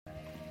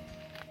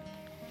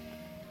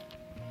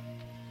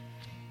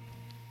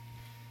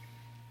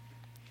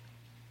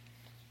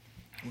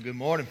Well, good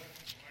morning.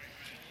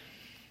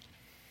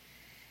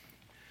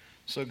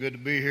 So good to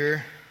be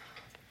here.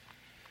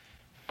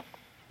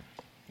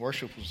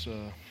 Worship was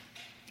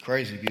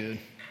crazy good.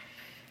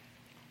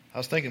 I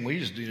was thinking we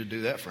just need to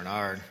do that for an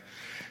hour and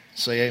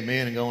say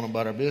amen and go on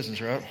about our business,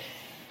 right?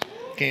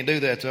 Can't do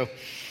that, though.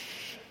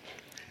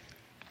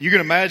 You can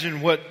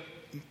imagine what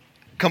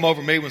come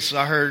over me when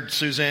I heard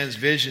Suzanne's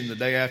vision the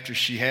day after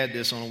she had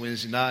this on a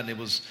Wednesday night, and it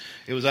was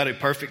at a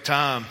perfect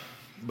time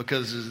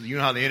because you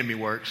know how the enemy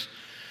works.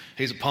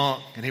 He's a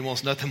punk, and he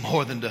wants nothing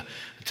more than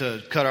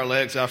to cut our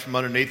legs out from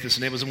underneath us.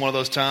 And it was one of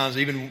those times,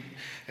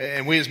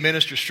 and we as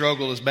ministers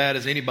struggle as bad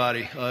as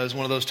anybody. It was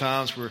one of those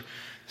times where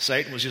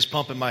Satan was just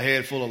pumping my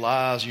head full of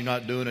lies. You're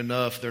not doing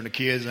enough. The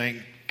kids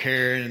ain't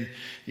caring. And,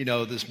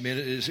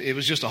 it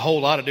was just a whole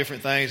lot of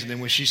different things. And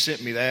then when she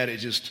sent me that,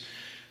 it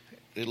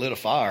lit a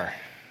fire.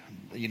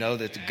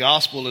 That the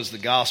gospel is the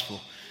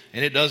gospel.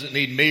 And it doesn't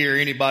need me or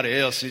anybody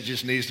else. It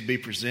just needs to be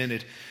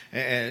presented.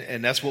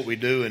 And that's what we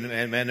do.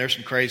 And man, there's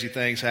some crazy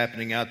things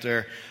happening out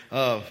there.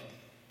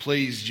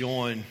 Please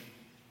join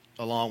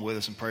along with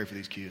us and pray for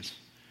these kids.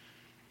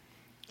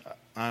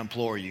 I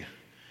implore you.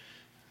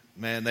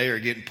 Man, they are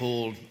getting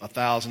pulled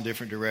 1,000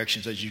 different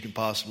directions as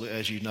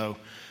you know.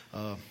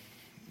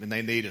 And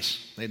they need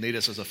us. They need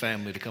us as a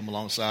family to come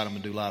alongside them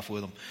and do life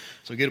with them.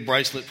 So get a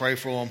bracelet, pray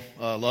for them,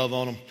 love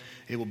on them.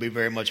 It will be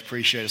very much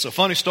appreciated. So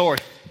funny story.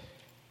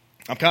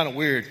 I'm kind of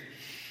weird.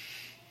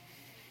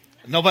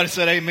 Nobody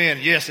said amen.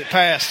 Yes, it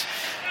passed.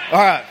 All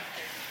right.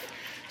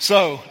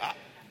 So,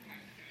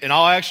 in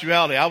all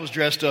actuality, I was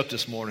dressed up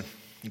this morning.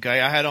 Okay,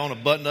 I had on a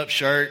button-up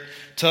shirt,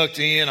 tucked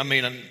in.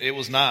 It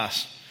was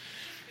nice.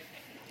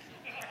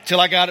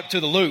 Till I got up to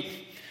the loop,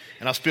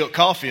 and I spilled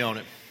coffee on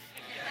it.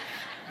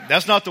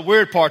 That's not the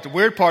weird part. The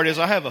weird part is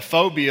I have a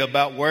phobia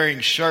about wearing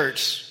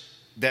shirts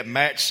that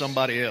match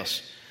somebody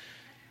else.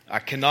 I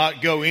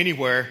cannot go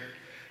anywhere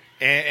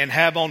and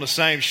have on the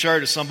same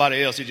shirt as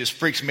somebody else. It just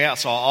freaks me out.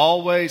 So I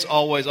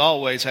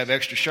always have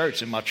extra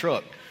shirts in my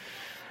truck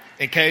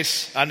in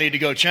case I need to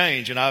go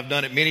change. And I've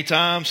done it many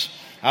times.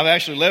 I've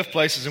actually left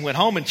places and went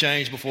home and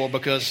changed before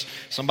because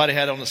somebody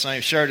had on the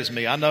same shirt as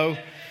me. I know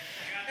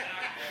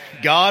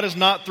God is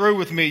not through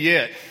with me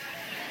yet.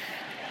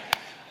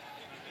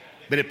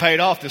 But it paid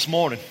off this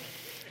morning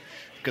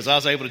because I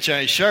was able to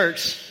change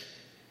shirts,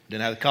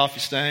 didn't have the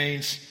coffee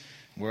stains.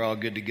 We're all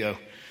good to go.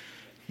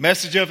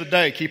 Message of the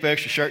day, keep an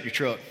extra shirt in your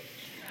truck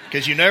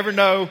because you never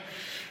know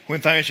when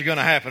things are going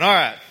to happen. All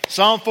right,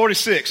 Psalm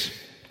 46.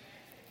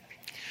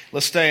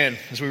 Let's stand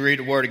as we read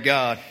the Word of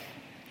God.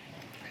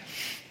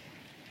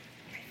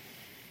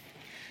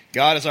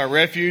 God is our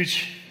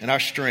refuge and our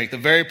strength, a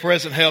very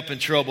present help in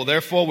trouble.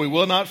 Therefore, we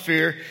will not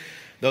fear,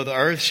 though the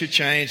earth should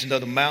change and though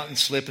the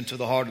mountains slip into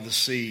the heart of the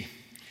sea,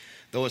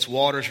 though its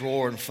waters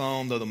roar and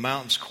foam, though the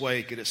mountains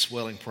quake at its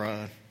swelling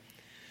pride.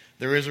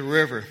 There is a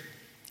river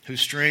whose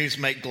streams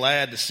make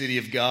glad the city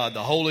of God,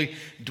 the holy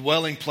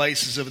dwelling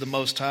places of the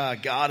Most High.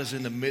 God is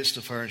in the midst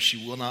of her, and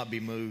she will not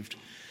be moved.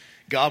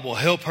 God will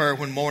help her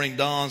when morning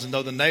dawns, and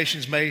though the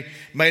nations made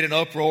an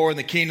uproar and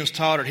the kingdoms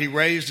tottered, he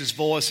raised his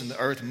voice and the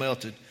earth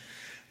melted.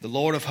 The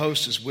Lord of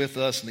hosts is with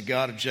us, and the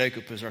God of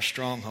Jacob is our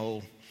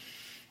stronghold.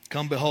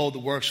 Come behold the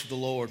works of the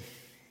Lord,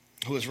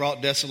 who has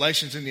wrought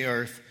desolations in the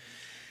earth.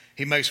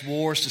 He makes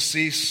wars to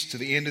cease to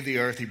the end of the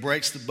earth. He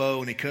breaks the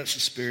bow and he cuts the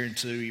spear in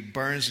two. He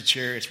burns the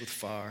chariots with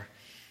fire.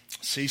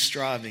 Cease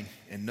striving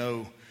and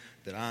know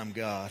that I am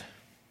God.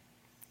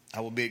 I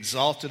will be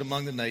exalted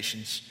among the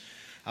nations.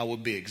 I will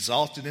be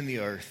exalted in the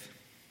earth.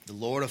 The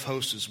Lord of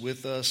hosts is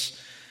with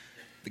us.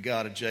 The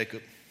God of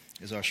Jacob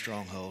is our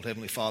stronghold.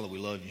 Heavenly Father, we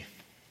love you.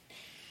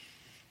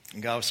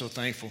 And God, we're so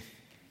thankful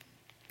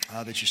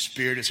that your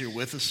Spirit is here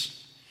with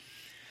us.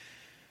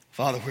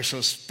 Father, we're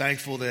so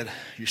thankful that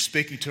you're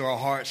speaking to our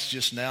hearts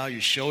just now. You're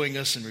showing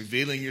us and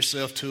revealing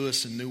yourself to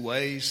us in new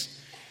ways.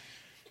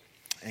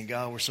 And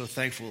God, we're so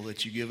thankful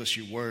that you give us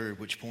your word,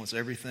 which points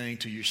everything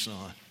to your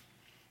Son,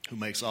 who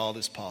makes all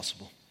this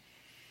possible.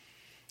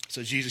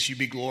 So Jesus, you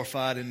be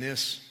glorified in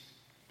this.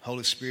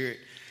 Holy Spirit,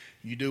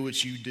 you do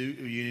what you do.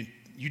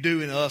 You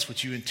do in us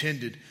what you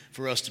intended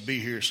for us to be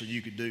here so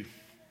you could do.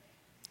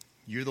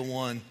 You're the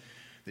one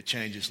that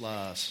changes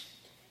lives.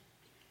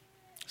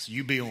 So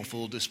you be on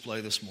full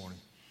display this morning.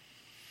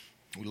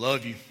 We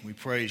love you. We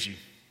praise you.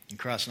 In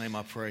Christ's name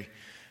I pray.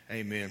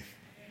 Amen.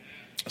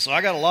 So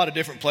I got a lot of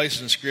different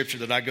places in Scripture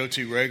that I go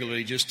to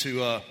regularly just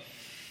to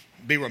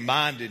be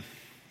reminded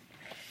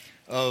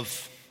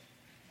of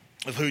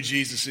who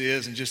Jesus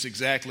is and just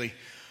exactly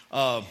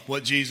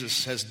what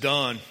Jesus has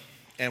done.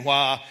 And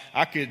while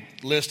I could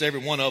list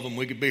every one of them,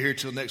 we could be here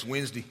till next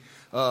Wednesday.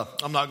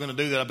 I'm not going to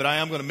do that, but I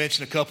am going to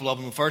mention a couple of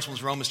them. The first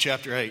one's Romans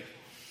chapter 8.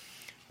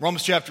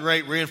 Romans chapter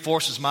 8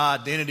 reinforces my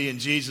identity in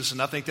Jesus, and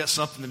I think that's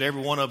something that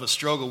every one of us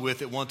struggle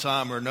with at one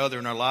time or another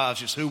in our lives,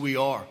 just who we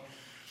are.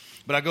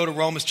 But I go to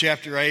Romans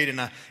chapter 8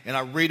 and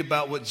I read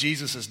about what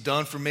Jesus has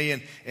done for me,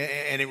 and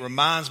it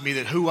reminds me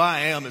that who I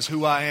am is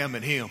who I am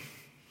in Him.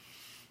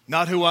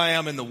 Not who I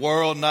am in the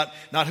world, not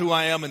who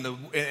I am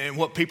in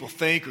what people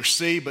think or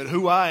see, but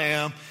who I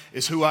am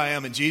is who I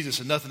am in Jesus,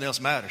 and nothing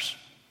else matters.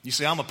 You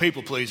see, I'm a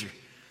people pleaser.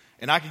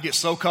 And I can get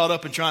so caught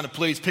up in trying to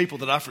please people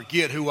that I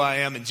forget who I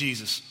am in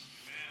Jesus.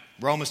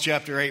 Romans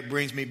chapter 8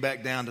 brings me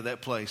back down to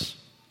that place.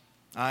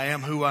 I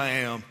am who I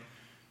am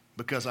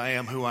because I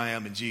am who I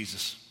am in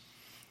Jesus.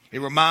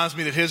 It reminds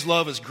me that his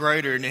love is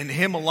greater, and in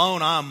him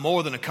alone I am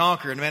more than a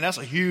conqueror. And man, that's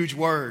a huge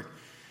word.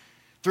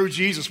 Through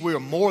Jesus, we are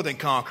more than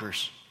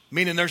conquerors,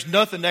 meaning there's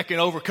nothing that can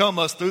overcome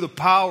us through the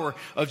power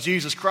of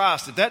Jesus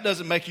Christ. If that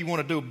doesn't make you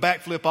want to do a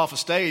backflip off a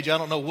stage, I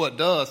don't know what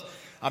does.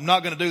 I'm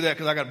not going to do that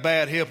because I got a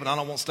bad hip and I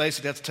don't want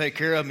Stacy to have to take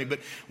care of me. But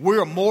we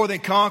are more than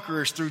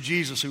conquerors through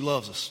Jesus who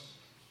loves us.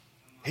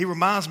 He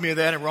reminds me of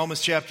that in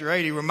Romans chapter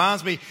 8. He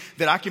reminds me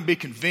that I can be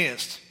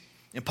convinced.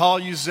 And Paul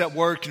uses that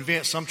word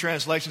convinced. Some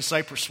translations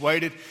say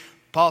persuaded.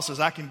 Paul says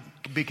I can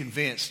be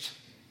convinced.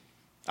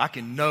 I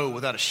can know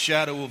without a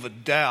shadow of a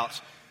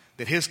doubt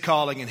that his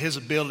calling and his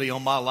ability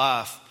on my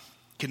life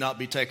cannot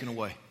be taken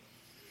away.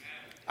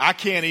 I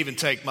can't even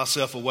take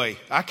myself away.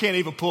 I can't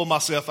even pull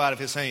myself out of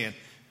his hand.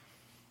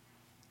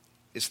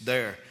 It's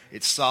there.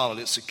 It's solid.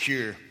 It's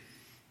secure.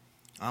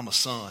 I'm a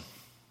son.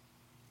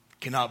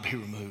 Cannot be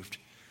removed.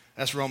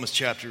 That's Romans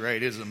chapter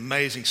 8. It is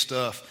amazing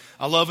stuff.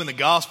 I love in the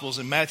Gospels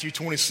in Matthew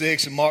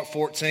 26 and Mark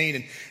 14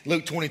 and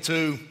Luke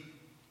 22.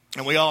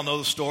 And we all know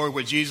the story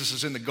where Jesus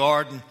is in the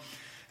garden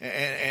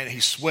and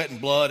he's sweating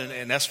blood,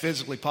 and that's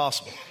physically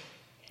possible.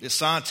 It's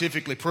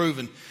scientifically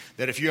proven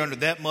that if you're under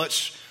that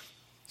much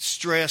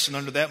stress and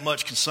under that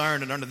much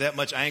concern and under that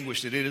much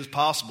anguish, that it is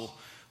possible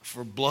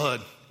for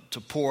blood to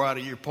pour out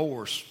of your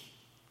pores.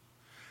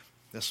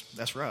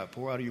 That's right,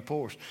 pour out of your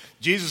pores.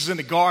 Jesus is in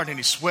the garden and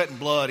he's sweating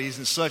blood. He's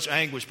in such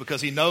anguish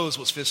because he knows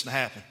what's fixing to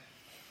happen.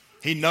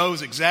 He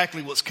knows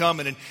exactly what's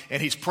coming,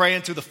 and he's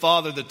praying to the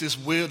Father that this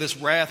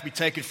wrath be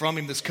taken from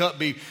him, this cup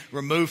be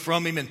removed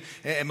from him.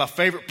 And my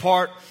favorite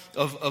part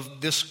of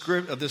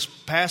this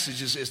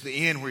passage is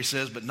the end where he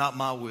says, "But not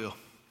my will."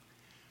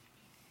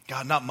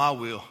 God, not my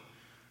will,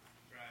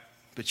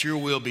 but your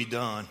will be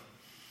done.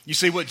 You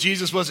see, what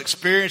Jesus was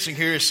experiencing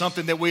here is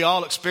something that we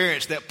all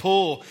experience, that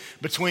pull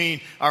between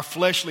our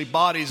fleshly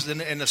bodies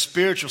and the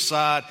spiritual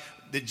side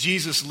that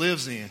Jesus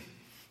lives in.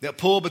 That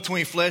pull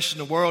between flesh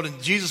and the world.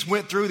 And Jesus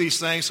went through these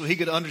things so he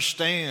could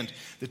understand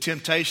the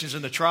temptations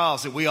and the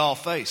trials that we all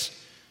face.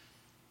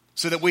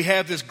 So that we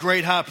have this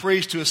great high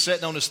priest who is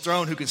sitting on his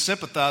throne who can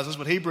sympathize. That's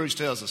what Hebrews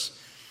tells us.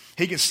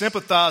 He can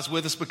sympathize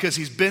with us because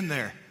he's been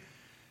there.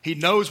 He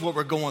knows what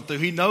we're going through.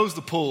 He knows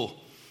the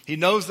pull. He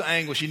knows the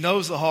anguish. He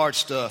knows the hard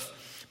stuff.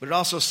 But it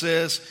also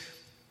says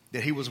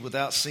that he was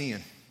without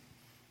sin.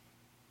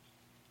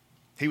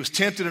 He was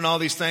tempted in all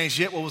these things,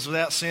 yet was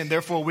without sin.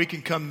 Therefore, we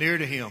can come near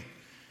to him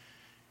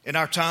in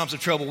our times of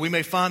trouble. We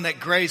may find that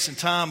grace in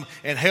time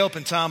and help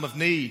in time of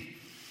need.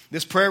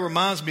 This prayer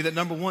reminds me that,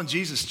 number one,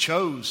 Jesus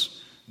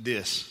chose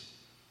this.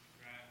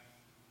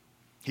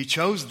 He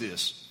chose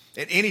this.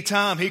 At any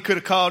time, he could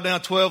have called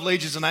down 12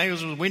 legions of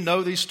angels. We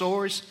know these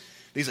stories,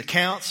 these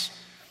accounts.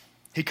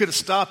 He could have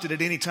stopped it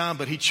at any time,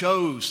 but he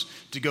chose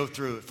to go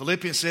through it.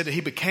 Philippians said that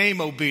he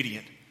became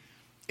obedient,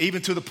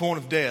 even to the point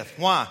of death.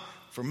 Why?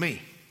 For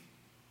me.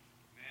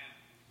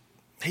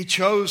 He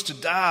chose to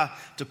die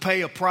to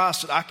pay a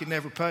price that I could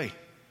never pay.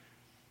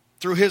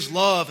 Through his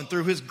love and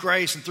through his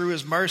grace and through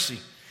his mercy,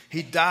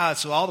 he died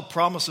so all the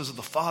promises of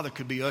the Father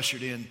could be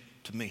ushered in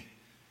to me.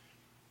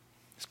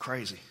 It's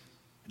crazy.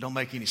 It don't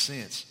make any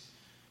sense.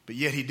 But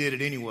yet he did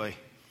it anyway.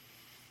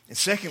 And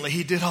secondly,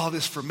 he did all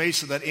this for me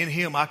so that in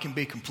him I can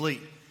be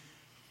complete.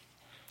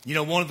 You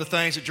know, one of the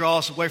things that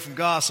draws us away from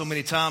God so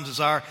many times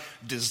is our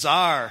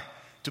desire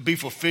to be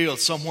fulfilled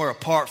somewhere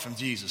apart from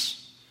Jesus.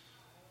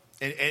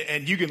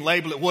 And you can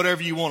label it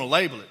whatever you want to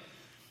label it.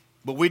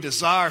 But we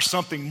desire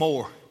something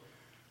more.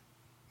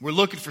 We're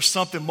looking for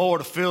something more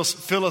to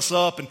fill us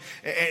up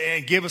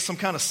and give us some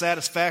kind of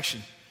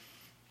satisfaction.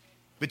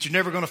 But you're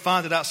never going to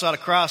find it outside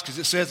of Christ, because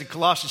it says in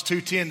Colossians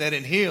 2:10 that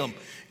in him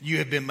you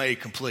have been made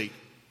complete.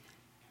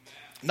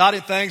 Not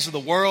in things of the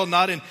world,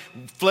 not in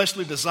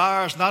fleshly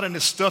desires, not in the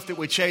stuff that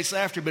we chase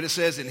after, but it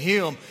says in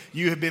him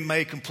you have been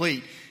made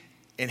complete.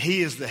 And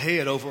he is the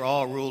head over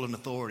all rule and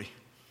authority.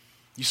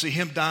 You see,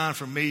 him dying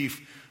for me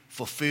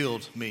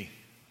fulfilled me.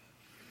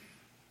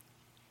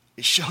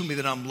 It showed me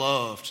that I'm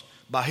loved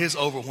by his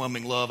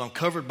overwhelming love. I'm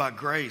covered by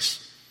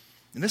grace.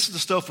 And this is the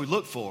stuff we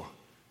look for.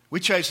 We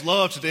chase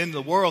love to the end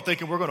of the world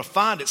thinking we're going to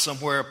find it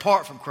somewhere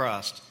apart from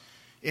Christ.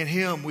 In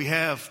him we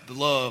have the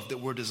love that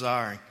we're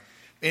desiring.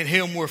 In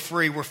him we're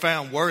free. We're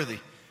found worthy.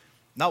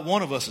 Not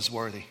one of us is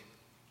worthy.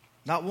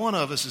 Not one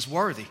of us is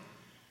worthy.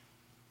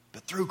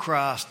 But through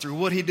Christ, through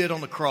what he did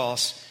on the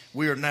cross,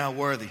 we are now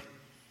worthy.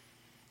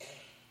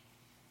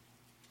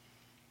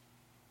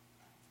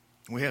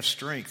 We have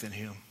strength in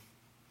him.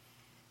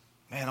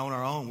 Man, on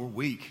our own, we're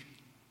weak.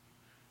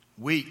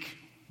 Weak.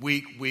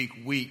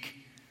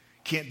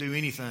 Can't do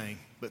anything.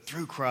 But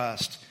through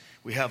Christ,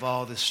 we have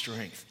all this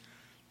strength.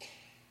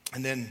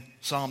 And then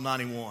Psalm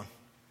 91.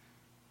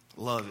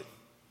 Love it.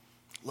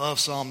 Love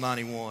Psalm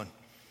 91.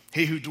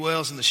 He who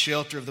dwells in the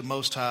shelter of the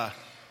Most High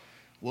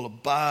will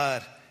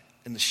abide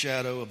in the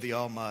shadow of the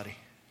Almighty.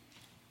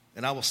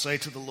 And I will say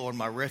to the Lord,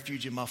 my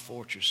refuge and my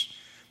fortress,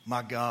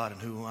 my God in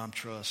whom I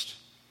trust.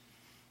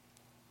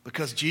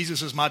 Because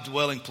Jesus is my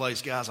dwelling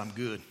place, guys, I'm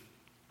good.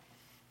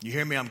 You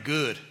hear me? I'm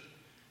good.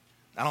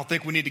 I don't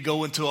think we need to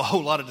go into a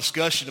whole lot of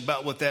discussion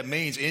about what that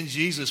means. In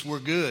Jesus, we're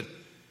good.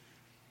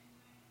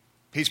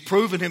 He's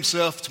proven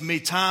himself to me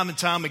time and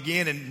time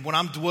again, and when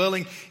I'm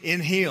dwelling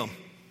in him,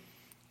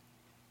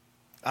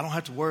 I don't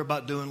have to worry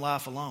about doing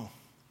life alone.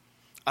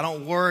 I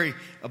don't worry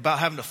about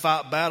having to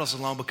fight battles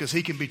alone because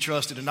he can be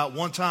trusted, and not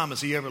one time has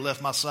he ever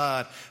left my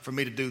side for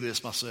me to do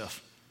this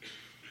myself.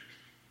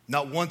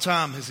 Not one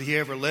time has he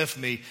ever left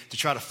me to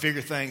try to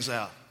figure things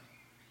out.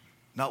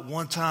 Not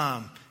one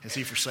time has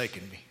he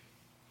forsaken me.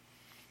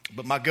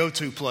 But my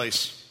go-to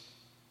place,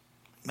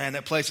 man,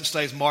 that place that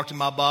stays marked in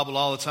my Bible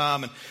all the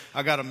time, and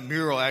I got a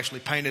mural actually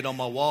painted on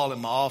my wall in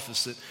my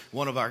office that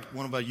one of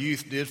our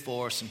youth did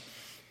for us, and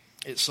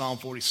it's Psalm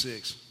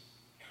 46.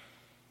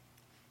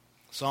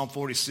 Psalm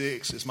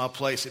 46 is my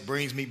place. It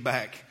brings me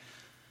back.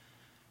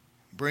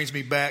 It brings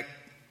me back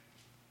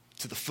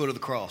to the foot of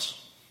the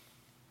cross.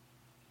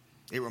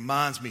 It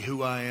reminds me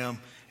who I am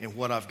and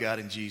what I've got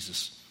in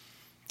Jesus.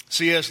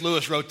 C.S.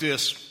 Lewis wrote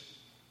this: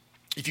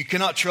 if you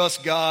cannot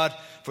trust God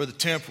for the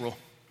temporal,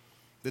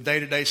 the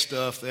day-to-day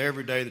stuff, the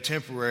everyday, the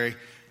temporary,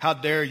 how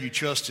dare you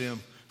trust him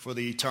for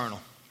the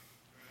eternal?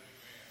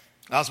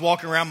 I was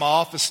walking around my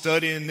office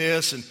studying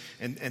this and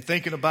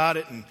thinking about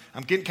it, and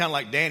I'm getting kind of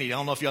like Danny. I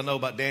don't know if y'all know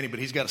about Danny, but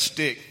he's got a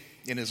stick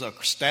in his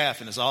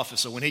staff in his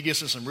office. So when he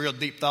gets in some real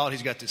deep thought,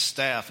 he's got this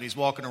staff, and he's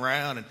walking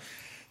around and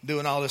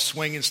doing all this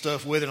swinging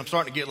stuff with it. I'm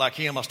starting to get like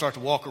him. I start to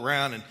walk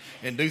around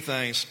and do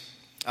things.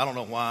 I don't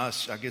know why.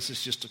 I guess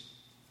it's just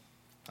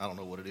I don't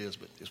know what it is,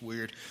 but it's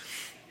weird.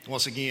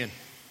 Once again.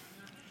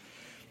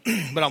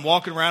 But I'm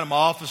walking around in my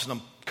office, and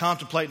I'm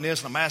contemplating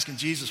this, and I'm asking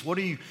Jesus, what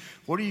are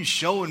you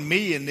showing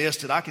me in this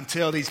that I can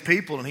tell these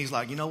people? And he's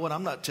like, you know what?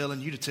 I'm not telling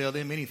you to tell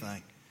them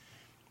anything.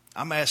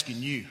 I'm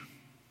asking you,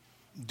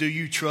 do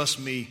you trust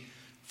me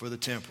for the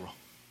temporal?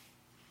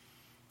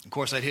 Of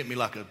course, that hit me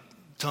like a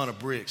ton of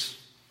bricks,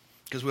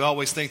 because we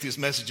always think these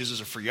messages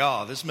are for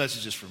y'all. This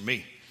message is for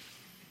me.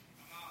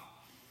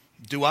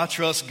 Do I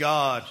trust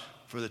God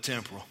for the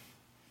temporal?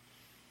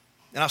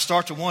 And I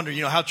start to wonder,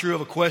 how true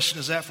of a question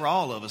is that for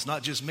all of us?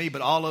 Not just me,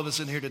 but all of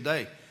us in here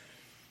today.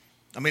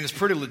 I mean, it's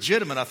pretty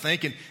legitimate, I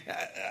think. And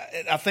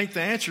I think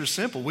the answer is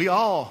simple. We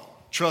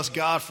all trust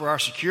God for our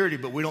security,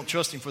 but we don't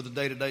trust him for the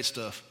day-to-day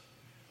stuff.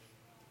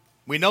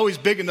 We know he's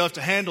big enough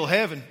to handle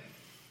heaven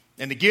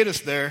and to get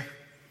us there,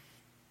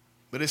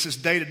 but it's this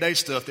day-to-day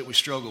stuff that we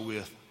struggle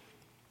with.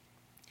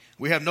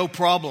 We have no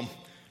problem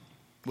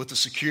with the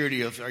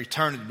security of our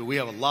eternity, but we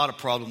have a lot of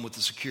problem with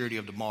the security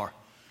of tomorrow.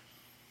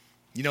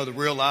 The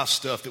real life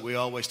stuff that we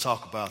always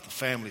talk about, the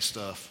family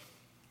stuff,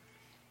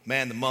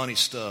 man, the money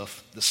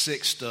stuff, the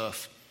sick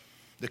stuff,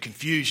 the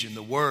confusion,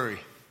 the worry,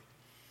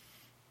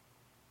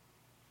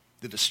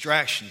 the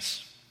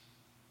distractions,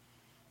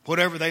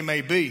 whatever they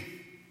may be,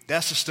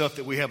 that's the stuff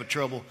that we have a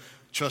trouble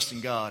trusting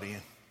God in.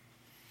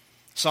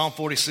 Psalm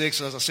 46,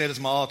 as I said, is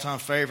my all-time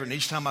favorite, and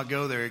each time I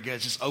go there, it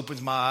just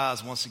opens my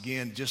eyes once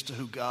again just to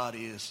who God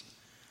is.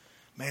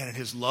 Man, and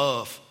his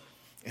love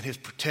and his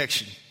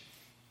protection,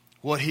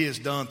 what he has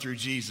done through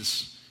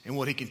Jesus and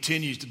what he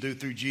continues to do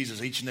through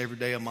Jesus each and every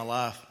day of my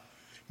life.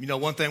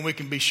 One thing we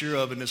can be sure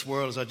of in this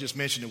world, as I just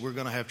mentioned, that we're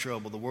going to have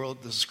trouble.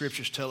 The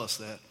scriptures tell us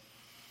that.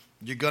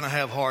 You're going to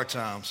have hard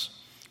times.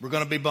 We're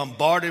going to be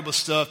bombarded with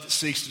stuff that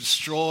seeks to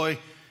destroy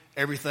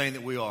everything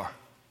that we are.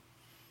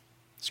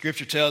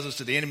 Scripture tells us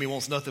that the enemy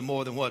wants nothing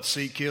more than what?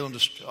 Seek, kill, and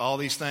destroy, all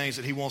these things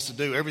that he wants to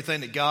do.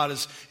 Everything that God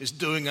is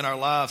doing in our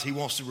lives, he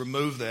wants to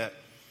remove that.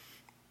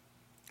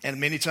 And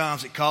many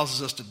times it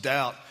causes us to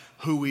doubt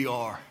who we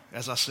are,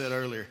 as I said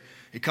earlier.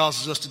 It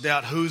causes us to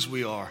doubt whose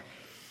we are.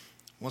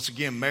 Once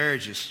again,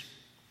 marriages,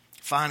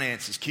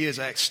 finances, kids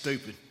act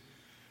stupid,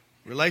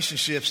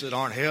 relationships that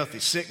aren't healthy,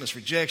 sickness,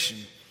 rejection,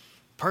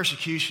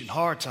 persecution,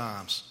 hard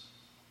times.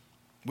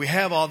 We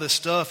have all this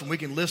stuff, and we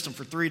can list them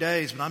for 3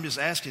 days, but I'm just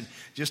asking,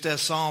 just as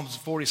Psalms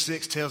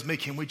 46 tells me,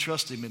 can we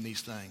trust him in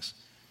these things?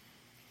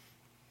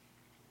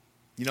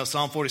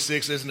 Psalm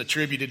 46 isn't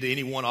attributed to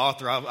any one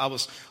author. I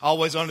was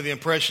always under the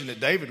impression that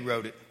David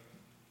wrote it.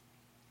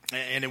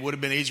 And it would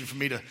have been easier for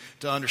me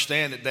to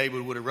understand that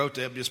David would have wrote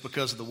that just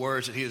because of the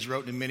words that he has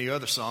written in many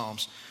other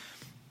Psalms.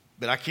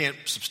 But I can't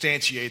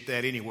substantiate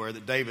that anywhere,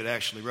 that David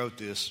actually wrote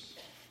this.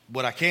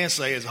 What I can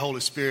say is the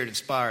Holy Spirit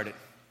inspired it.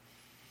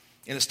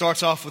 And it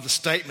starts off with a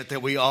statement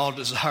that we all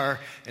desire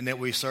and that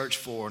we search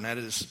for, and that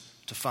is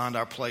to find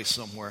our place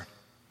somewhere.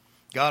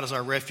 God is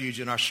our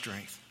refuge and our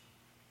strength.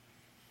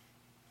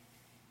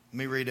 Let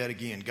me read that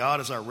again.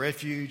 God is our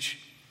refuge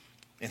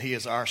and he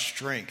is our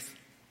strength.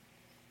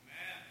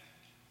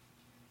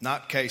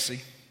 Not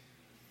Casey,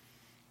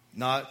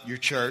 not your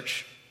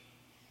church,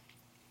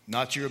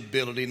 not your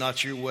ability,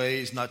 not your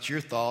ways, not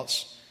your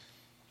thoughts,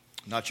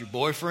 not your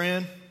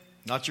boyfriend,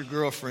 not your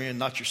girlfriend,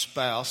 not your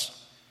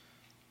spouse,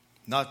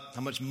 not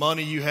how much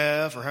money you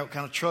have or what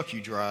kind of truck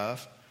you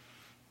drive.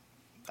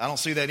 I don't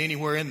see that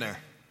anywhere in there.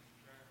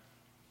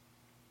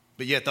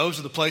 But yet those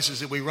are the places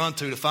that we run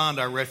to find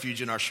our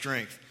refuge and our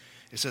strength.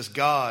 It says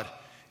God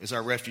is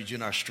our refuge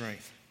and our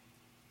strength,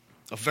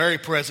 a very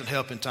present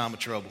help in time of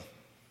trouble.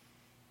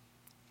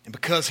 And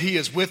because he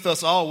is with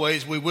us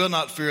always, we will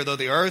not fear, though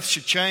the earth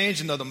should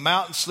change, and though the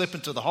mountains slip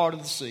into the heart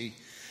of the sea,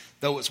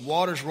 though its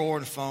waters roar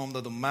and foam,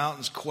 though the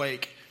mountains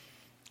quake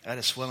at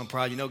its swelling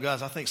pride. You know,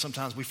 guys, I think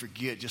sometimes we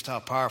forget just how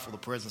powerful the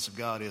presence of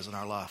God is in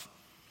our life.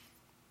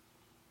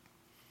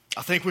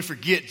 I think we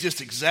forget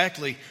just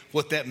exactly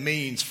what that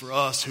means for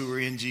us who are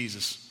in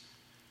Jesus,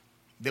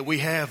 that we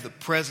have the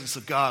presence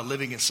of God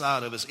living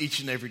inside of us each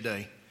and every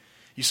day.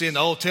 You see, in the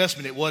Old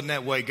Testament, it wasn't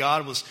that way.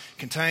 God was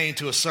contained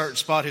to a certain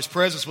spot. His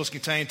presence was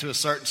contained to a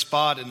certain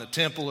spot in the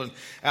temple and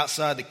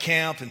outside the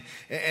camp.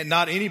 And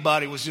not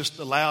anybody was just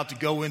allowed to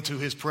go into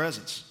his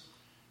presence.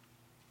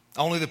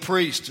 Only the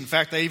priest. In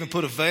fact, they even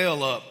put a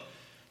veil up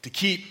to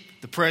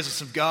keep the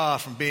presence of God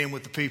from being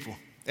with the people.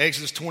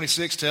 Exodus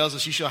 26 tells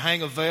us, you shall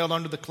hang a veil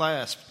under the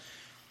clasp,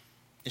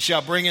 and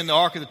shall bring in the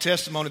ark of the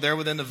testimony there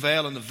within the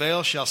veil, and the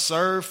veil shall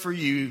serve for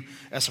you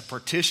as a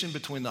partition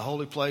between the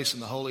holy place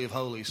and the Holy of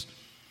Holies.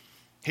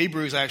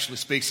 Hebrews actually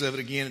speaks of it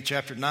again in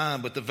chapter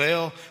 9, but the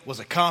veil was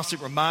a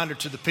constant reminder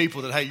to the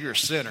people that, hey, you're a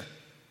sinner,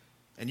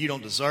 and you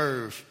don't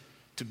deserve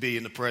to be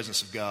in the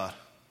presence of God.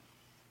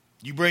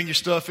 You bring your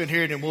stuff in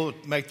here, and then we'll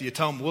make the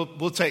atonement.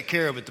 We'll take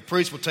care of it. The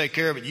priest will take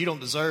care of it. You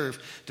don't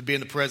deserve to be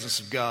in the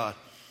presence of God.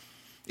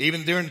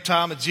 Even during the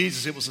time of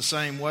Jesus, it was the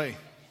same way.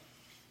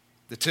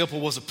 The temple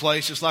was a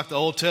place, just like the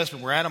Old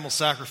Testament, where animal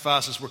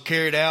sacrifices were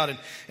carried out,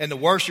 and the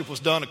worship was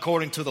done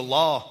according to the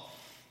law.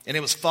 And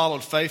it was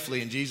followed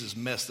faithfully, and Jesus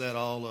messed that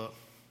all up.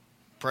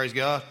 Praise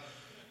God.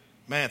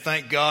 Man,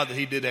 thank God that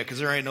he did that, because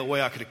there ain't no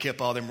way I could have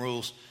kept all them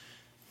rules.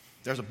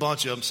 There's a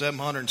bunch of them,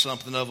 700 and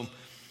something of them.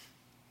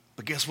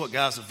 But guess what,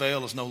 guys? The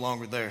veil is no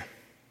longer there.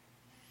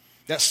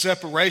 That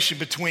separation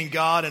between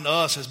God and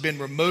us has been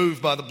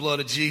removed by the blood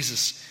of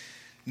Jesus.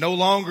 No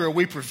longer are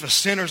we,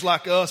 sinners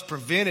like us,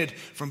 prevented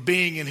from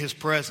being in his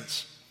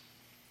presence.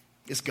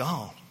 It's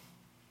gone.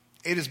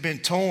 It has been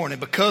torn, and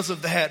because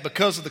of that,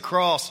 because of the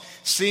cross,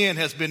 sin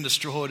has been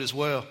destroyed as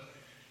well,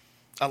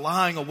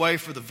 allowing a way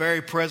for the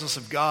very presence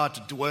of God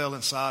to dwell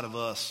inside of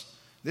us.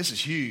 This is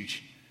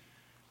huge.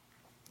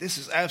 This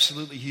is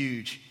absolutely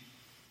huge.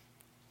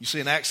 You see,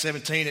 in Acts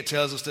 17, it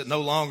tells us that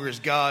no longer is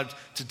God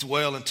to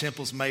dwell in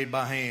temples made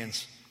by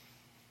hands.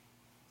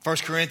 1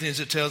 Corinthians,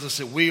 it tells us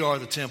that we are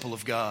the temple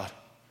of God.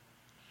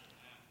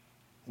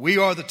 We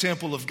are the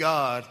temple of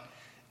God,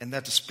 and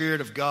that the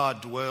Spirit of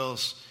God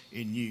dwells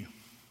in you.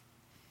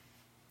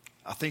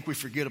 I think we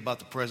forget about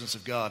the presence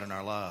of God in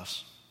our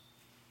lives.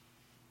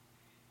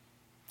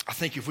 I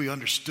think if we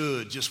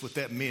understood just what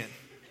that meant,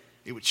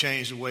 it would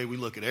change the way we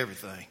look at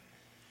everything.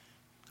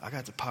 I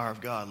got the power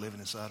of God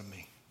living inside of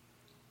me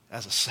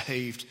as a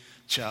saved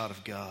child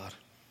of God.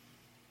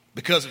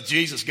 Because of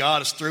Jesus,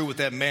 God is through with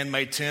that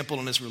man-made temple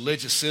and his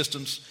religious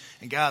systems.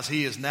 And guys,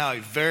 he is now a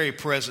very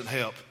present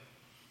help,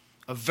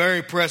 a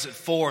very present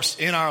force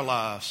in our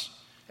lives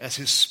as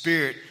his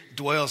Spirit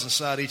dwells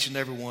inside each and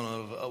every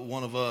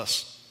one of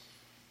us.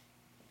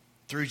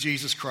 Through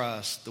Jesus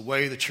Christ, the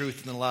way, the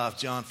truth, and the life,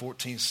 John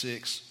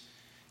 14:6.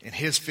 In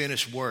his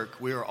finished work,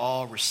 we are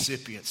all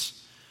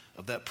recipients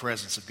of that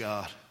presence of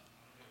God.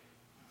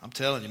 I'm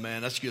telling you,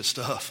 man, that's good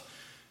stuff.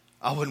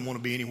 I wouldn't want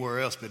to be anywhere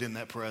else but in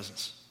that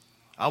presence.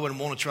 I wouldn't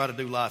want to try to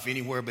do life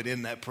anywhere but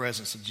in that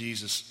presence of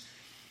Jesus.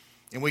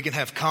 And we can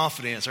have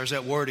confidence. There's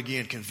that word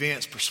again,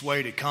 convinced,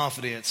 persuaded,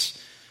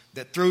 confidence,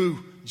 that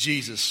through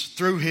Jesus,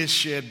 through his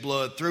shed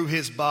blood, through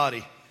his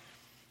body,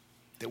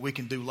 that we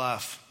can do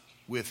life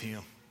with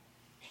him.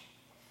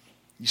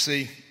 You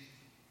see,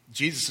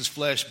 Jesus'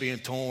 flesh being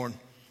torn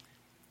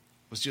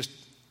was just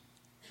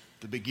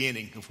the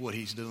beginning of what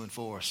he's doing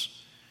for us.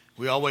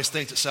 We always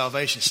think that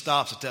salvation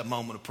stops at that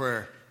moment of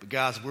prayer. But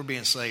guys, we're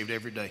being saved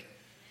every day.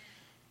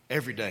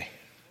 Every day.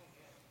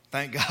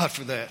 Thank God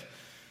for that.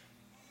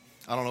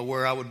 I don't know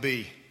where I would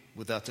be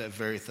without that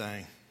very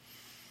thing.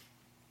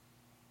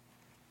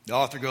 The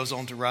author goes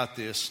on to write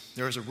this.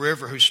 There is a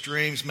river whose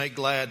streams make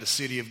glad the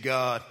city of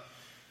God,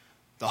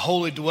 the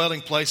holy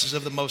dwelling places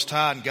of the Most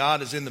High, and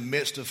God is in the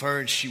midst of her,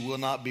 and she will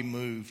not be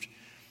moved.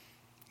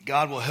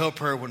 God will help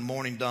her when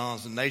morning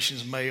dawns. The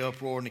nations may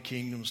uproar and the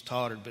kingdoms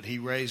tottered, but he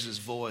raised his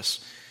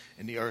voice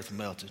and the earth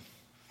melted.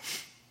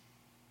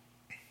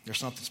 There's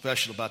something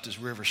special about this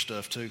river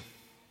stuff too.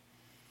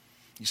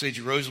 You see,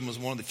 Jerusalem was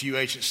one of the few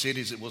ancient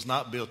cities that was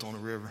not built on a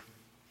river.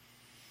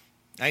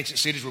 Ancient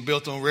cities were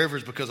built on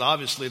rivers because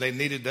obviously they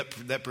needed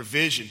that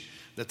provision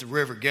that the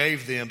river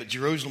gave them, but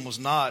Jerusalem was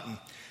not. And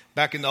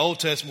back in the Old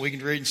Testament, we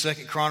can read in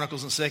 2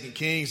 Chronicles and 2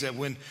 Kings that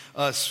when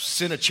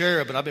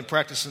Sennacherib, and I've been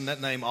practicing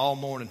that name all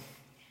morning,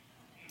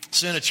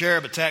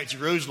 Sennacherib attacked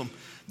Jerusalem,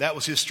 that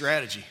was his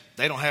strategy.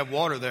 They don't have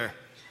water there.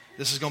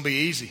 This is going to be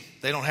easy.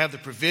 They don't have the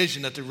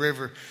provision that the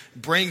river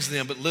brings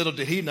them, but little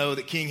did he know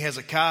that King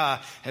Hezekiah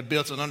had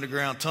built an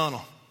underground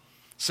tunnel,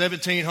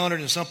 1,700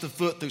 and something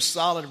foot through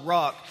solid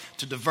rock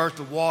to divert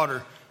the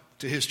water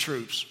to his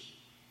troops.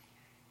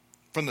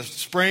 From the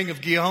spring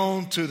of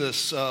Gihon to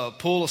the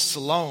pool of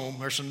Siloam,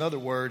 there's some other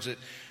words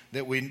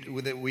that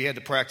we had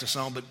to practice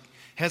on, but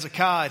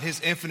Hezekiah, in his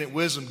infinite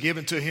wisdom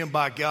given to him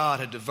by God,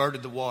 had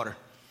diverted the water.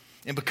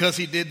 And because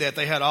he did that,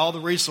 they had all the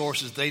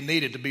resources they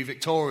needed to be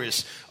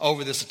victorious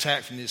over this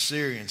attack from the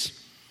Assyrians.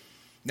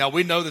 Now,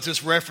 we know that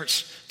this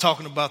reference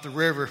talking about the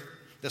river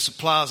that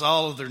supplies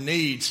all of their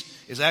needs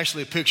is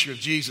actually a picture of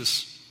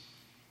Jesus.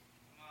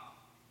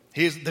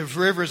 The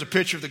river is a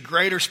picture of the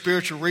greater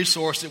spiritual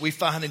resource that we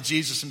find in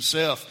Jesus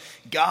himself.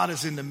 God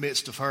is in the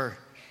midst of her.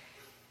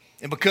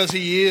 And because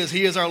he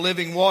is our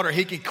living water,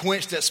 he can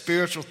quench that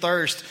spiritual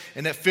thirst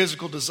and that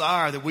physical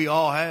desire that we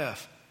all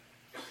have.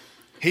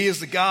 He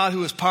is the God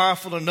who is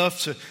powerful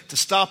enough to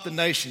stop the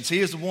nations. He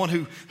is the one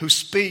who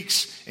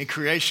speaks and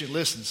creation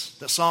listens.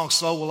 That song,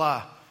 So Will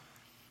I.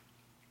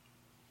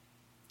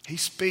 He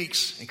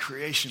speaks and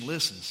creation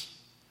listens.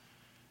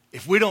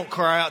 If we don't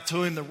cry out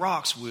to him, the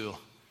rocks will.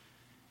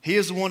 He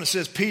is the one that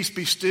says, peace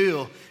be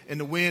still, and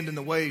the wind and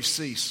the waves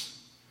cease.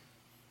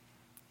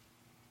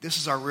 This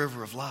is our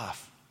river of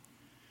life.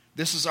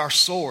 This is our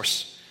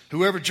source.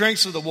 Whoever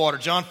drinks of the water,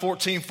 John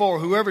 14:4,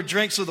 whoever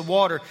drinks of the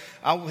water,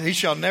 he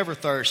shall never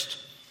thirst.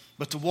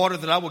 But the water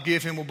that I will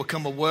give him will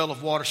become a well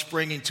of water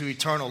springing to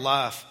eternal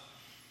life.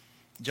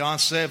 John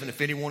 7,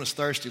 if anyone is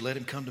thirsty, let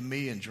him come to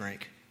me and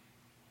drink.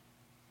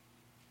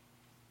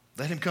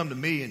 Let him come to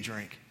me and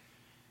drink.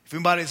 If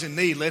anybody is in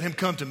need, let him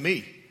come to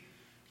me.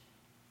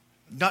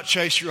 Not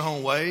chase your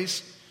own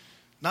ways.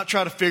 Not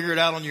try to figure it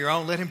out on your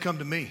own. Let him come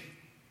to me.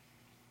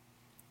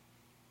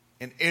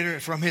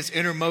 And from his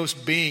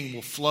innermost being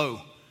will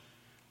flow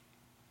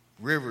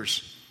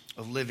rivers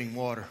of living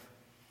water.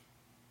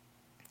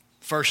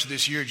 First of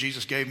this year,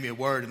 Jesus gave me a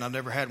word, and I've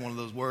never had one of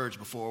those words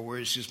before where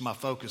it's just my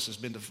focus has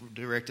been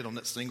directed on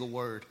that single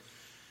word,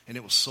 and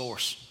it was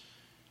source.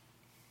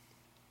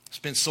 It's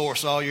been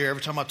source all year.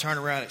 Every time I turn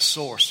around, it's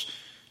source.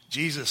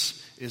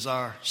 Jesus is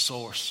our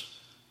source.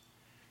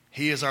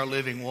 He is our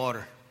living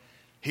water.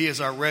 He is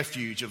our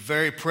refuge, a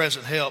very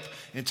present help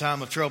in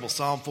time of trouble.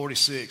 Psalm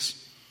 46.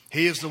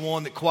 He is the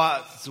one that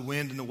quiets the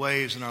wind and the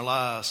waves in our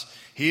lives.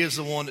 He is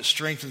the one that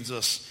strengthens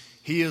us.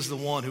 He is the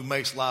one who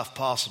makes life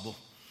possible.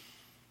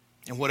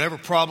 And whatever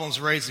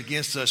problems raised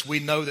against us, we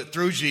know that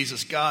through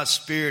Jesus, God's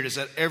Spirit is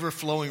that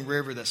ever-flowing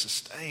river that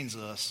sustains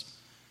us.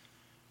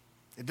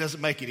 It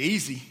doesn't make it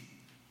easy,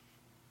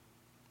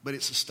 but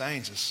it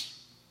sustains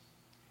us.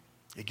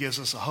 It gives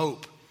us a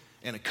hope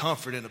and a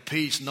comfort and a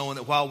peace, knowing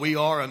that while we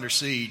are under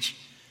siege,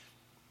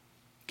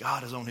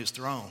 God is on his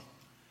throne.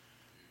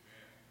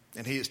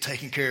 And he is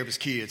taking care of his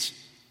kids.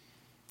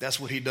 That's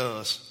what he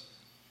does.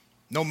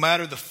 No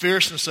matter the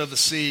fierceness of the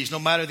siege, no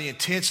matter the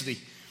intensity,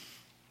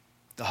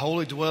 the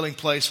holy dwelling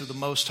place of the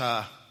Most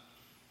High,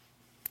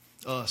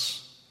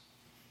 us,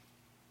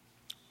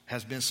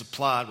 has been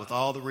supplied with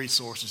all the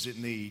resources it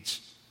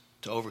needs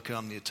to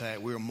overcome the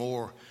attack. We are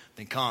more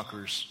than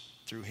conquerors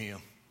through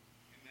him.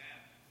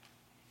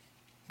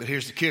 But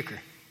here's the kicker.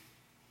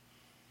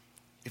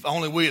 If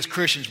only we as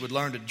Christians would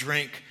learn to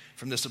drink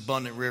from this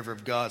abundant river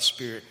of God's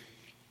Spirit,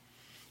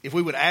 if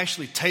we would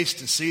actually taste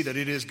and see that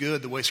it is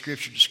good the way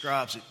Scripture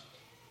describes it,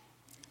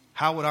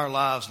 how would our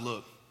lives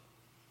look?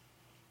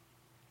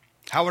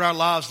 How would our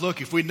lives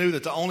look if we knew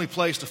that the only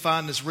place to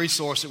find this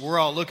resource that we're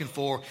all looking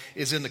for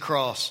is in the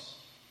cross?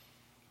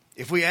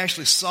 If we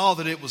actually saw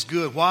that it was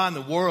good, why in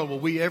the world will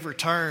we ever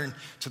turn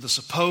to the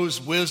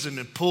supposed wisdom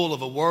and pull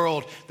of a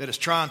world that is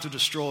trying to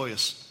destroy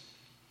us?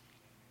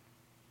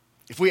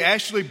 If we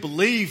actually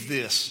believe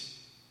this,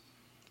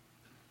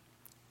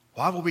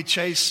 why will we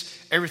chase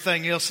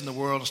everything else in the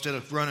world instead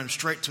of running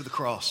straight to the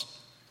cross?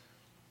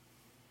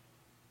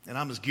 And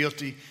I'm as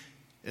guilty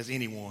as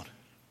anyone.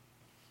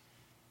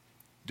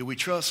 Do we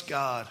trust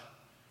God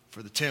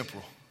for the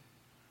temporal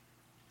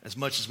as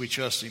much as we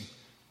trust him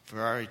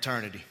for our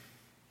eternity?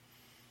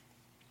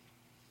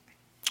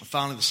 And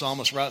finally, the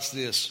psalmist writes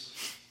this: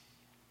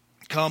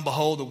 Come,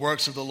 behold the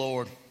works of the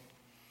Lord,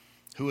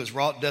 who has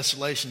wrought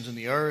desolations in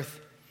the earth.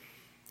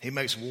 He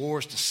makes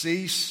wars to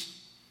cease.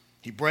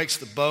 He breaks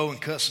the bow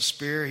and cuts the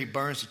spear. He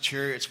burns the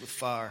chariots with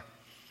fire.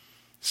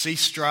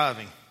 Cease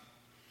striving.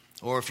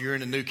 Or if you're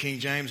in the New King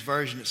James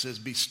Version, it says,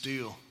 be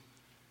still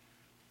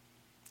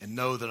and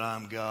know that I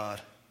am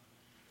God.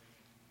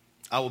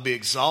 I will be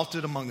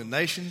exalted among the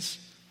nations.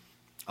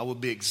 I will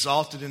be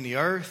exalted in the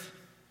earth.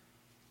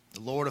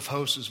 The Lord of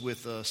hosts is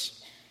with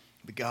us.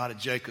 The God of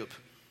Jacob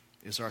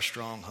is our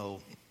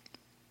stronghold.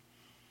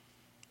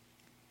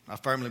 I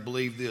firmly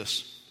believe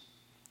this.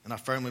 And I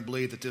firmly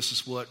believe that this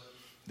is what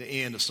the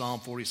end of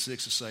Psalm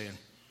 46 is saying.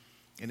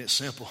 And it's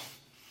simple.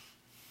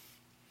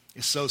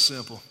 It's so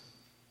simple.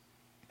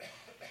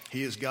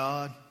 He is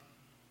God,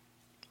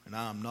 and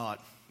I am not.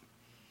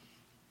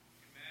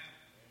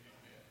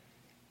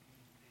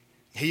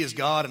 He is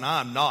God, and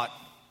I am not.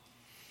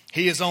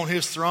 He is on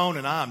his throne,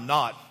 and I am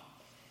not.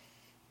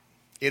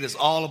 It is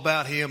all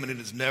about him, and it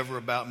is never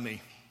about me.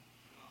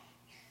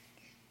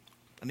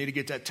 I need to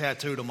get that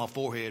tattooed on my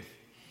forehead.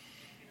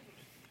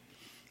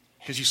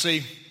 Because you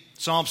see,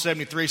 Psalm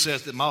 73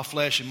 says that my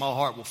flesh and my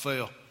heart will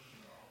fail.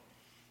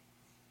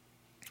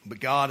 But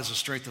God is the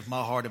strength of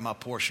my heart and my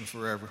portion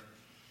forever.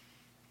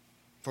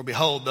 For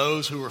behold,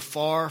 those who are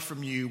far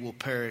from you will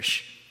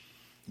perish.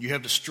 You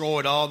have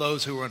destroyed all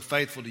those who are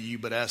unfaithful to you,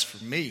 but as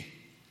for me,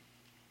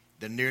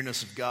 the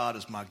nearness of God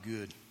is my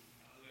good.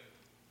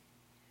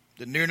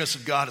 The nearness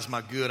of God is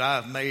my good. I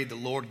have made the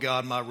Lord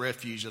God my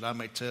refuge, that I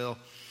may tell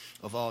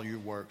of all your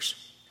works.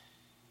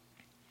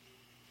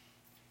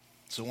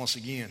 So once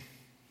again,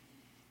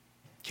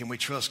 can we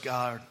trust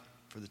God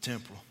for the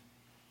temporal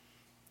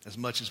as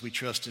much as we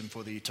trust Him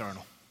for the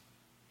eternal?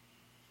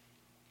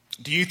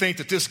 Do you think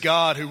that this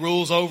God who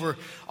rules over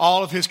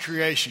all of His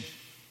creation,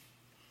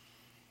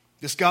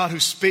 this God who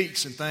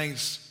speaks and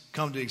things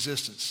come to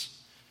existence,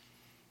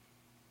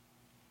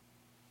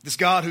 this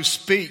God who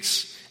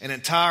speaks, an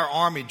entire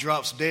army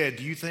drops dead,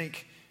 do you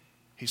think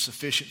He's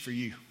sufficient for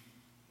you?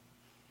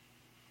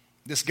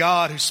 This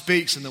God who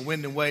speaks and the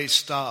wind and waves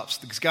stops.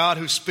 This God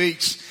who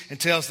speaks and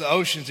tells the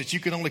oceans that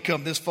you can only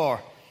come this far.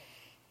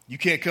 You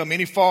can't come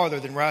any farther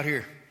than right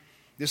here.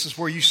 This is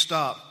where you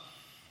stop.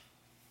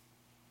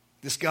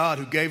 This God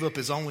who gave up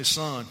His only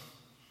Son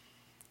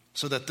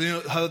so that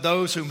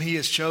those whom He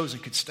has chosen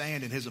could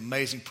stand in His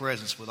amazing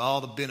presence with all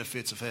the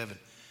benefits of heaven,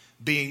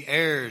 being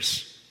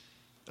heirs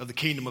of the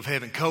kingdom of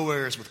heaven,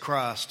 co-heirs with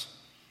Christ.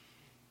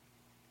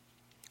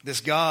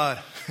 This God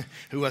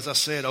who, as I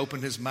said,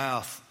 opened His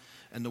mouth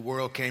and the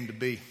world came to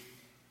be.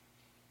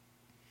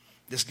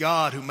 This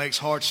God who makes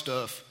hard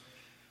stuff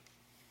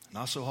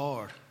not so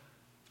hard.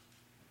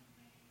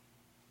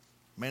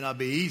 It may not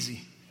be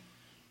easy,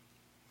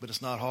 but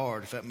it's not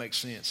hard, if that makes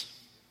sense.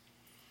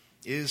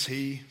 Is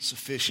He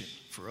sufficient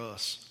for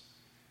us?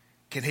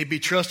 Can He be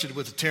trusted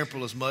with the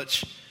temporal as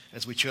much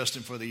as we trust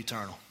Him for the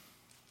eternal?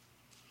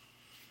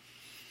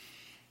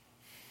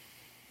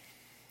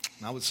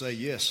 And I would say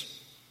yes.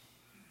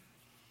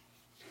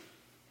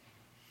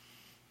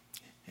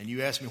 And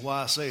you ask me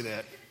why I say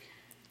that.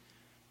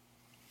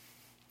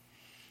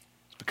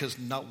 It's because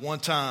not one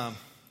time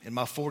in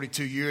my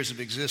 42 years of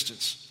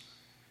existence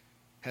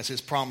has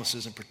His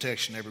promises and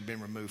protection ever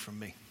been removed from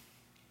me.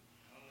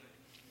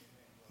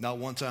 Not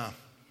one time.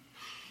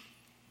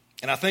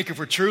 And I think if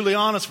we're truly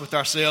honest with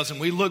ourselves and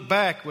we look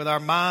back with our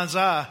mind's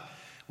eye,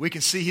 we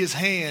can see His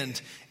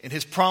hand and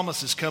His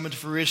promises coming to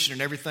fruition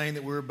in everything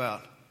that we're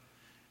about.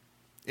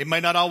 It may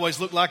not always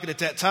look like it at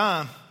that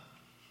time,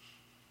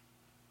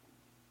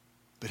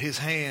 but His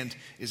hand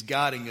is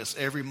guiding us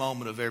every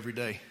moment of every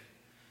day.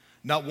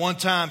 Not one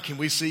time can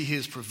we see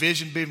His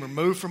provision being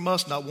removed from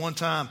us. Not one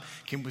time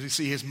can we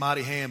see His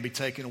mighty hand be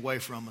taken away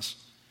from us.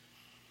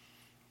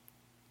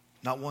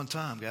 Not one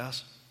time,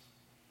 guys.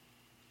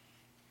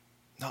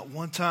 Not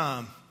one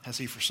time has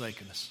He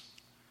forsaken us.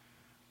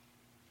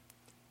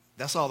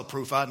 That's all the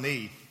proof I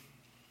need.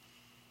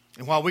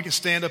 And while we can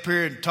stand up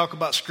here and talk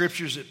about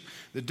scriptures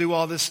that do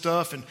all this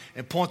stuff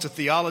and point to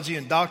theology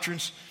and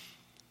doctrines,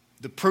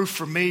 the proof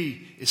for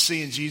me is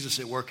seeing Jesus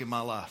at work in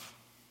my life.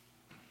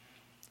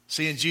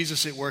 Seeing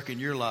Jesus at work in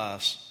your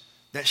lives.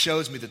 That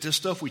shows me that this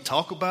stuff we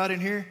talk about in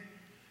here,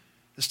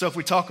 the stuff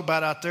we talk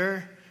about out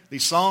there,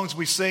 these songs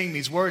we sing,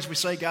 these words we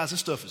say, guys, this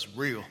stuff is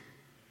real.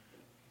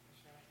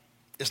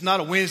 It's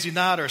not a Wednesday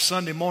night or a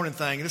Sunday morning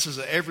thing. This is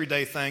an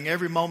everyday thing,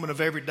 every moment of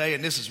every day,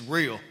 and this is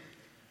real.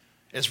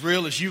 As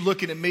real as you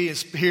looking at me and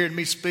hearing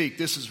me speak,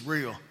 this is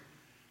real.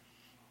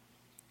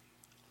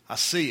 I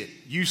see it.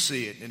 You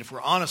see it. And if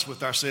we're honest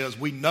with ourselves,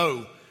 we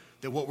know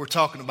that what we're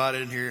talking about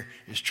in here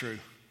is true.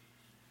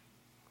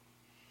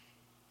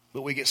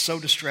 But we get so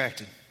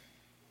distracted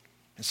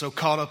and so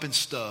caught up in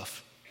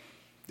stuff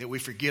that we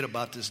forget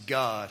about this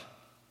God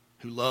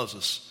who loves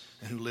us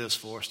and who lives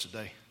for us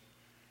today.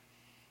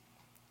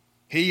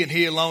 He and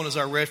He alone is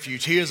our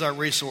refuge. He is our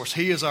resource.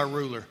 He is our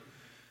ruler.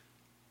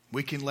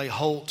 We can lay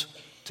hold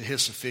to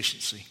His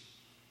sufficiency.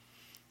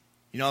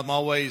 You know, I'm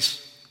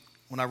always,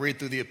 when I read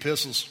through the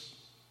epistles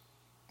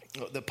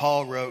that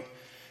Paul wrote,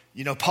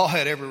 you know, Paul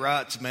had every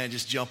right to, man,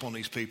 just jump on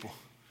these people.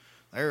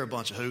 They're a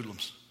bunch of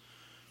hoodlums.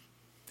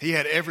 He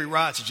had every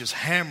right to just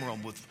hammer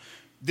them with,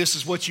 this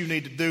is what you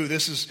need to do.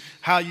 This is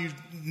how you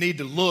need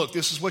to look.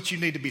 This is what you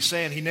need to be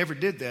saying. He never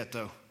did that,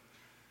 though.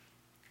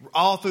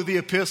 All through the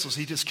epistles,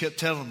 he just kept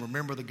telling them,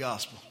 remember the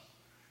gospel.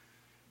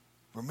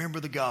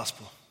 Remember the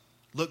gospel.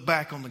 Look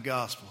back on the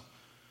gospel.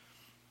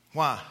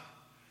 Why?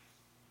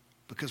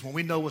 Because when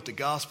we know what the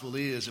gospel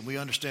is and we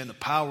understand the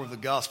power of the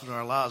gospel in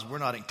our lives, we're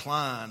not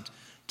inclined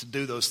to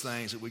do those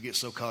things that we get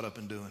so caught up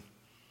in doing.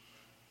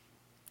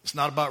 It's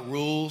not about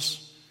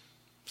rules.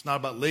 It's not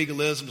about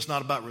legalism. It's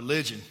not about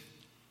religion.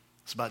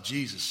 It's about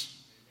Jesus.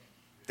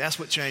 That's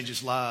what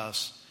changes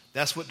lives.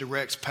 That's what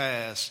directs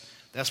paths.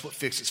 That's what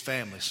fixes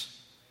families.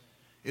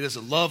 It is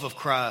the love of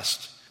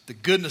Christ, the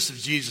goodness of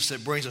Jesus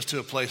that brings us to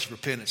a place of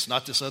repentance,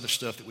 not this other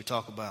stuff that we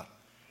talk about.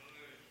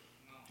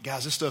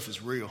 Guys, this stuff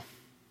is real.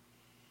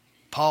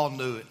 Paul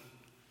knew it.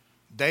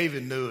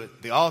 David knew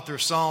it. The author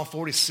of Psalm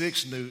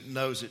 46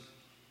 knows it.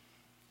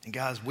 And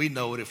guys, we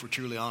know it if we're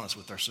truly honest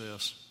with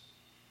ourselves.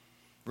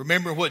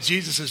 Remember what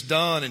Jesus has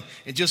done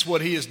and just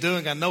what He is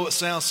doing. I know it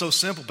sounds so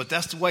simple, but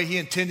that's the way He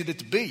intended it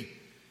to be.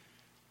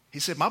 He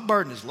said, my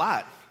burden is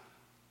light.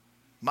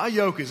 My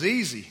yoke is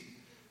easy.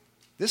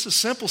 This is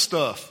simple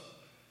stuff.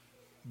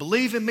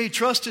 Believe in me,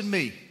 trust in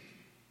me.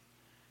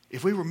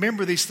 If we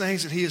remember these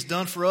things that he has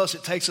done for us,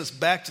 it takes us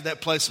back to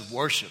that place of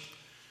worship.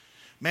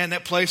 Man,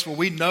 that place where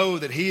we know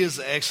that he is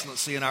the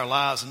excellency in our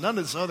lives and none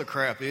of this other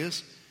crap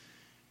is.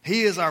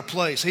 He is our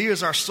place. He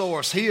is our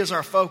source. He is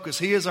our focus.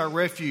 He is our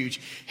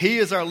refuge. He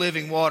is our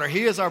living water.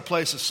 He is our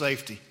place of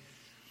safety.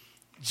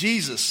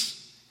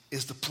 Jesus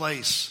is the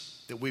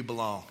place that we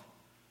belong.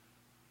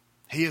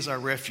 He is our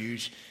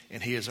refuge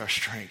and he is our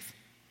strength.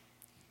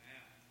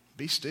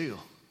 Be still.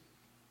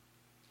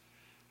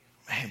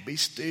 Man, be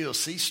still.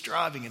 Cease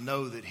striving and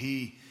know that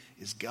he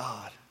is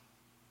God.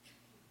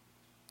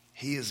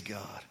 He is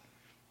God.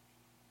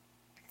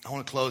 I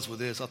want to close with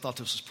this. I thought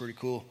this was pretty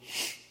cool.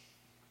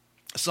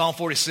 Psalm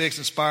 46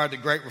 inspired the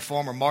great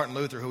reformer Martin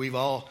Luther, who we've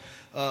all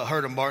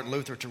heard of Martin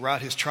Luther, to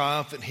write his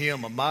triumphant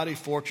hymn, "A Mighty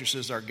Fortress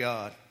is Our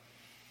God."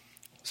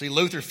 See,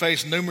 Luther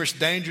faced numerous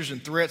dangers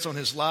and threats on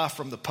his life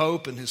from the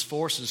Pope and his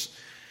forces.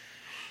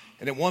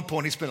 And at one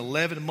point, he spent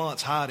 11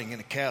 months hiding in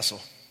a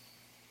castle.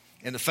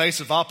 In the face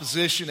of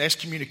opposition,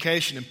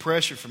 excommunication, and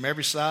pressure from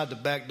every side to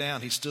back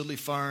down, he stood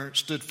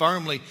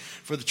firmly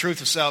for the truth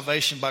of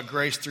salvation by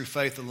grace through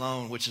faith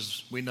alone, which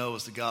is, we know,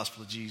 is the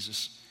gospel of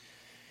Jesus.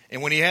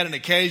 And when he had an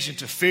occasion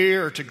to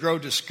fear or to grow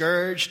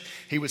discouraged,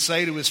 he would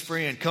say to his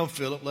friend, "Come,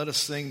 Philip, let us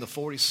sing the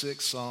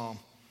 46th Psalm."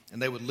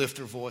 And they would lift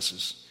their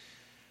voices.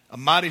 A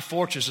mighty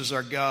fortress is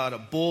our God, a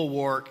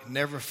bulwark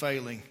never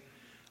failing.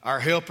 Our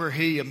helper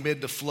he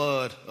amid the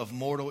flood of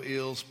mortal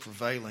ills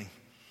prevailing.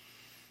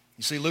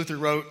 You see, Luther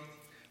wrote,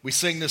 we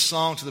sing this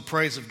song to the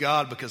praise of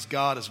God because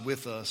God is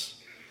with us.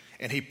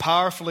 And he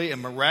powerfully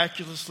and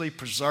miraculously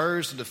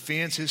preserves and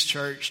defends his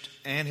church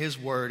and his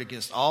word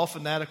against all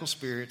fanatical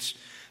spirits,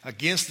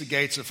 against the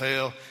gates of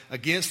hell,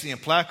 against the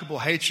implacable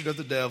hatred of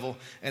the devil,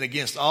 and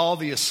against all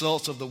the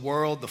assaults of the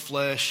world, the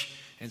flesh,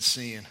 and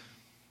sin.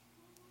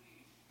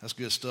 That's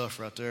good stuff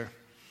right there.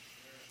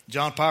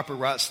 John Piper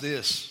writes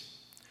this: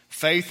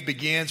 faith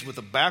begins with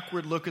a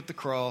backward look at the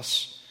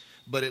cross,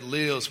 but it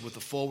lives with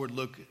a forward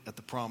look at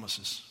the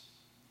promises.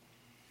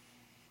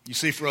 You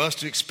see, for us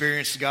to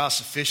experience God's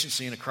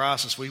sufficiency in a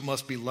crisis, we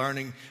must be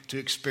learning to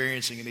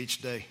experiencing it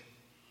each day.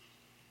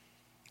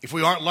 If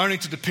we aren't learning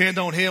to depend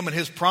on him and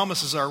his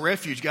promises are our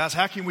refuge, guys,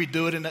 how can we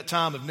do it in that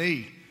time of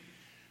need?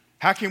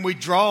 How can we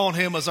draw on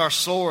him as our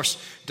source,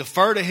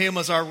 defer to him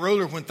as our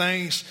ruler when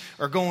things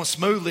are going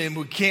smoothly and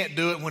we can't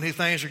do it when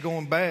things are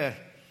going bad?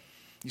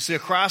 You see, a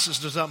crisis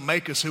does not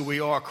make us who we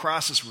are. A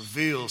crisis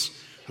reveals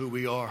who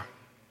we are.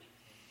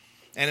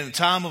 And in a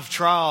time of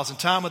trials, in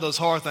time of those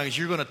hard things,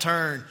 you're going to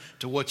turn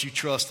to what you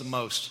trust the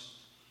most.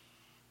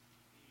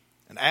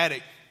 An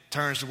addict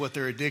turns to what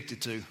they're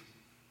addicted to.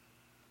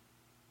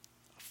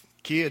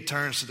 A kid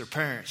turns to their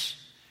parents.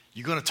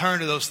 You're going to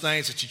turn to those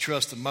things that you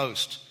trust the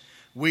most.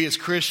 We as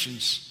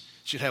Christians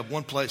should have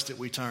one place that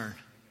we turn.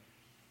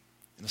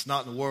 And it's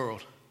not in the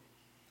world.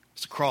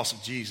 It's the cross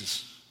of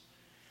Jesus.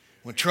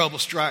 When trouble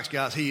strikes,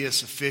 guys, he is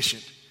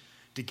sufficient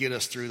to get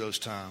us through those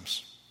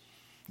times.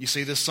 You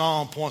see, this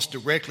psalm points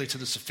directly to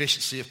the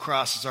sufficiency of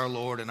Christ as our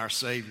Lord and our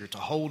Savior, to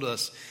hold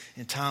us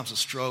in times of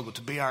struggle,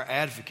 to be our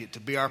advocate, to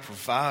be our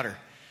provider,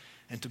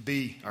 and to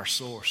be our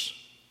source.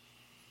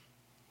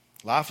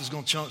 Life is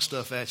going to chunk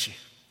stuff at you.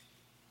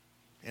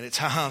 And at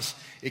times,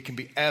 it can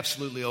be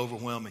absolutely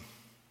overwhelming.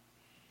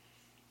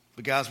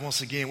 But guys,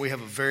 once again, we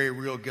have a very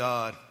real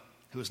God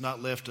who has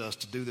not left us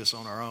to do this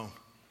on our own.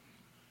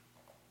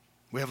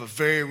 We have a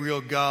very real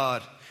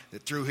God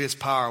that through his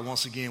power,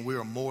 once again, we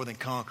are more than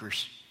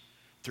conquerors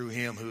through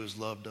him who has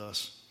loved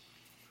us.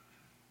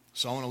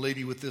 So I want to leave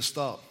you with this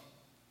thought.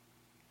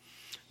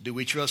 Do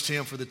we trust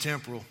him for the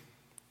temporal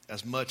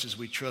as much as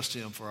we trust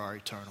him for our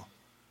eternal?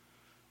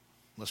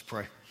 Let's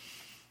pray.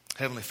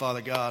 Heavenly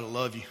Father God, I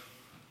love you.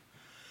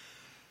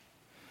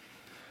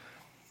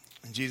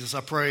 And Jesus, I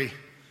pray,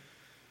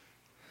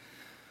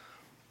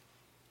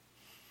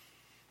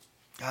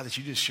 God, that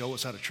you just show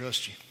us how to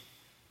trust you.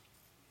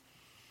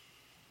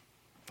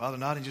 Father,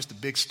 not in just the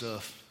big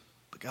stuff,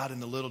 but God,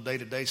 in the little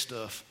day-to-day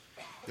stuff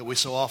that we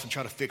so often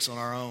try to fix on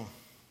our own.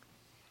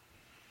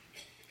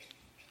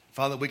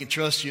 Father, we can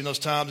trust you in those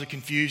times of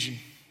confusion.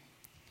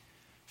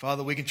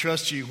 Father, we can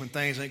trust you when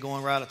things ain't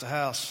going right at the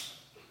house.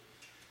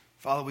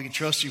 Father, we can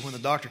trust you when the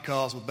doctor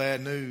calls with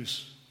bad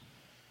news.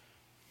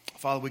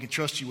 Father, we can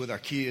trust you with our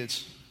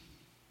kids.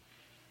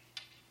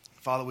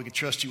 Father, we can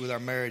trust you with our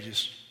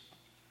marriages.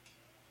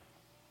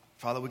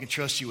 Father, we can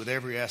trust you with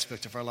every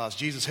aspect of our lives.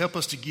 Jesus, help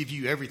us to give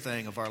you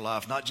everything of our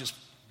life, not just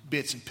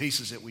bits and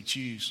pieces that we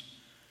choose.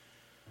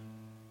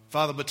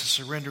 Father, but to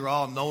surrender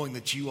all, knowing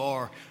that you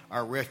are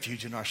our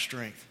refuge and our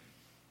strength.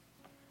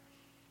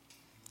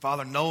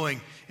 Father, knowing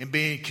and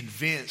being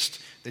convinced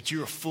that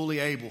you are fully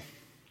able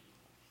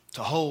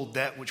to hold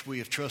that which we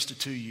have trusted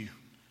to you.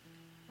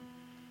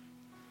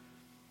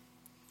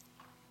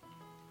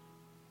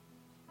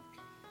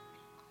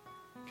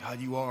 God,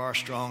 you are our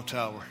strong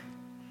tower.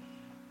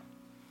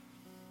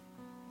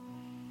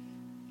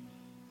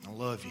 I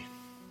love you.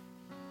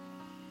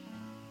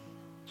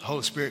 The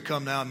Holy Spirit,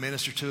 come now and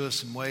minister to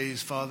us in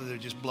ways, Father,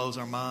 that just blows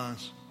our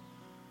minds.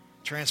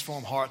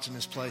 Transform hearts in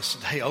this place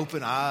today.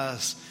 Open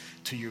eyes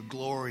to your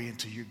glory and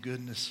to your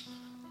goodness.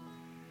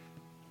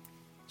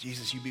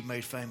 Jesus, you be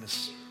made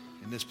famous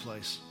in this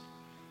place.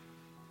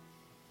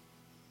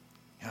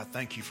 And I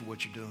thank you for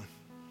what you're doing.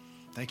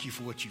 Thank you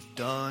for what you've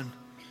done.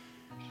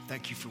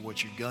 Thank you for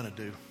what you're going to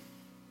do.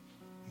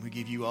 We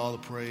give you all the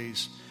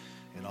praise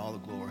and all the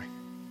glory.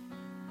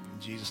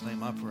 In Jesus'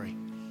 name I pray.